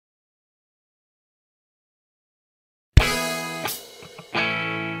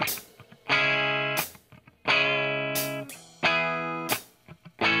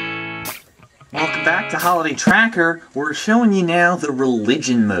welcome back to Holiday Tracker. We're showing you now the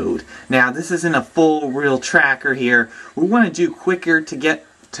religion mode. Now this isn't a full real tracker here. We want to do quicker to get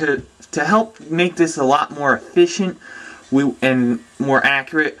to help make this a lot more efficient and more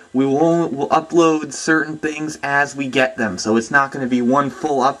accurate. We'll upload certain things as we get them, so it's not going to be one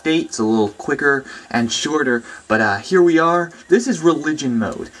full update. It's a little quicker and shorter, but here we are. This is religion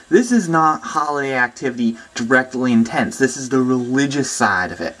mode. This is not holiday activity directly intense. This is the religious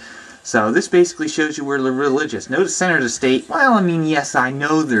side of it. So this basically shows you where the religious. Notice center of the state. Well, I mean, yes, I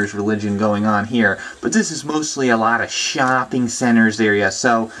know there's religion going on here, but this is mostly a lot of shopping centers area,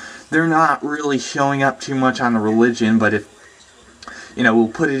 so they're not really showing up too much on the religion. But if, you know, we'll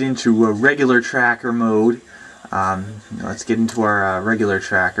put it into a regular tracker mode. Let's get into our regular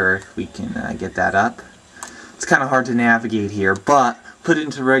tracker if we can get that up. It's kind of hard to navigate here, but put it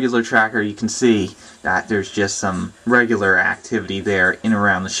into regular tracker, you can see that there's just some regular activity there in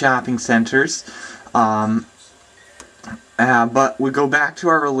around the shopping centers. But we go back to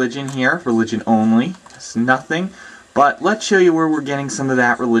our religion here, religion only. It's nothing. But let's show you where we're getting some of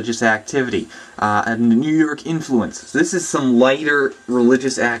that religious activity. And the New York influence. This is some lighter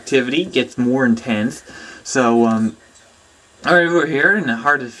religious activity, gets more intense. So, over here in the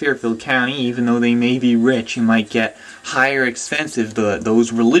heart of Fairfield County, even though they may be rich, you might get higher expensive.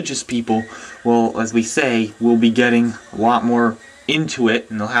 Those religious people, well, as we say, will be getting a lot more into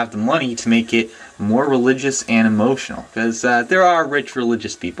it, and they'll have the money to make it more religious and emotional, because there are rich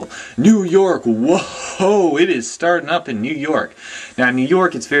religious people. New York, whoa, it is starting up in New York. Now in New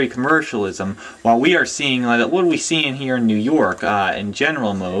York it's very commercialism, while we are seeing, what are we seeing here in New York in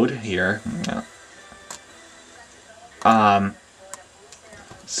general mode here.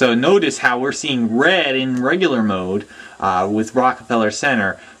 So notice how we're seeing red in regular mode with Rockefeller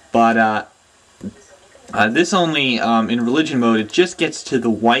Center, but this only, in religion mode, it just gets to the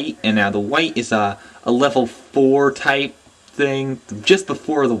white, and now the white is a level 4 type thing, just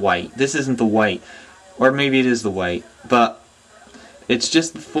before the white. This isn't the white, or maybe it is the white, but it's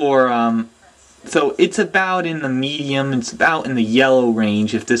just before, so it's about in the medium, it's about in the yellow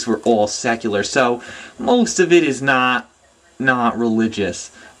range if this were all secular, so most of it is not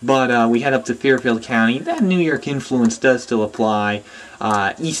religious. But we head up to Fairfield County. That New York influence does still apply.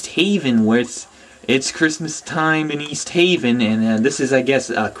 East Haven, where it's Christmas time in East Haven, and this is, I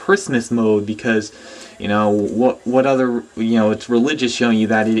guess, Christmas mode, because, you know, what other, you know, it's religious, showing you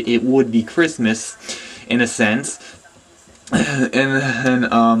that it would be Christmas in a sense. And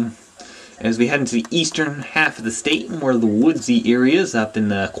then as we head into the eastern half of the state, more of the woodsy areas up in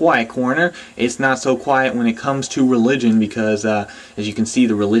the quiet corner, it's not so quiet when it comes to religion, because as you can see,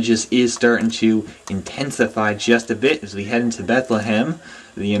 the religious is starting to intensify just a bit as we head into Bethlehem.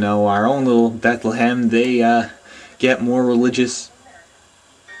 You know, our own little Bethlehem, they get more religious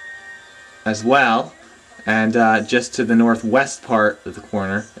as well, and just to the northwest part of the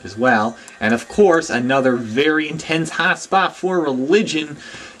corner as well. And of course, another very intense hotspot for religion.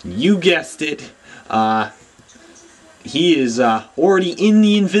 You guessed it. He is already in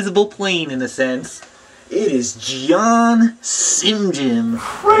the invisible plane, in a sense. It is John Simjim.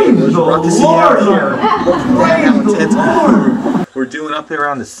 Praise the Lord! Praise the Lord! We're doing up there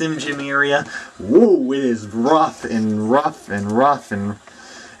on the Simjim area. Whoa, it is rough and rough and rough and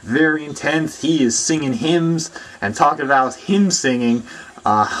very intense. He is singing hymns, and talking about hymn singing.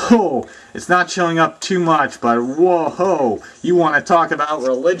 It's not showing up too much, but whoa, you want to talk about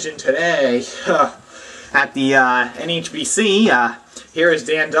religion today. At the NHBC, here is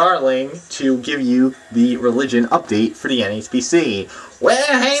Dan Darling to give you the religion update for the NHBC.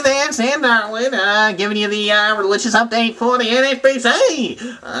 Well, hey there, it's Dan Darling, giving you the religious update for the NHBC.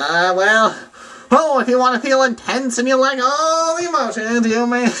 If you want to feel intense and you like all the emotions, you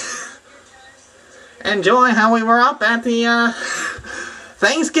may enjoy how we were up at the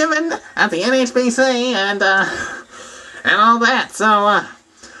Thanksgiving at the NHBC and all that. So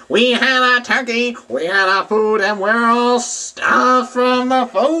we had our turkey, we had our food, and we're all stuffed from the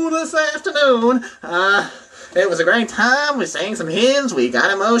food this afternoon. It was a great time. We sang some hymns, we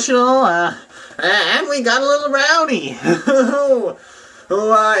got emotional, and we got a little rowdy.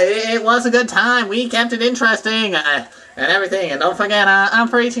 It was a good time. We kept it interesting and everything. And don't forget,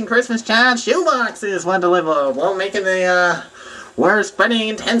 Operation Christmas Child shoeboxes were delivered. We're spreading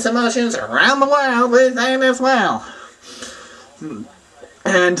intense emotions around the world with that as well.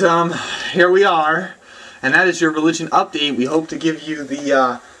 And here we are, and that is your religion update. We hope to give you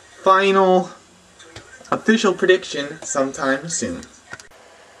the final official prediction sometime soon.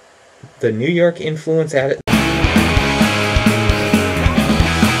 The New York influence at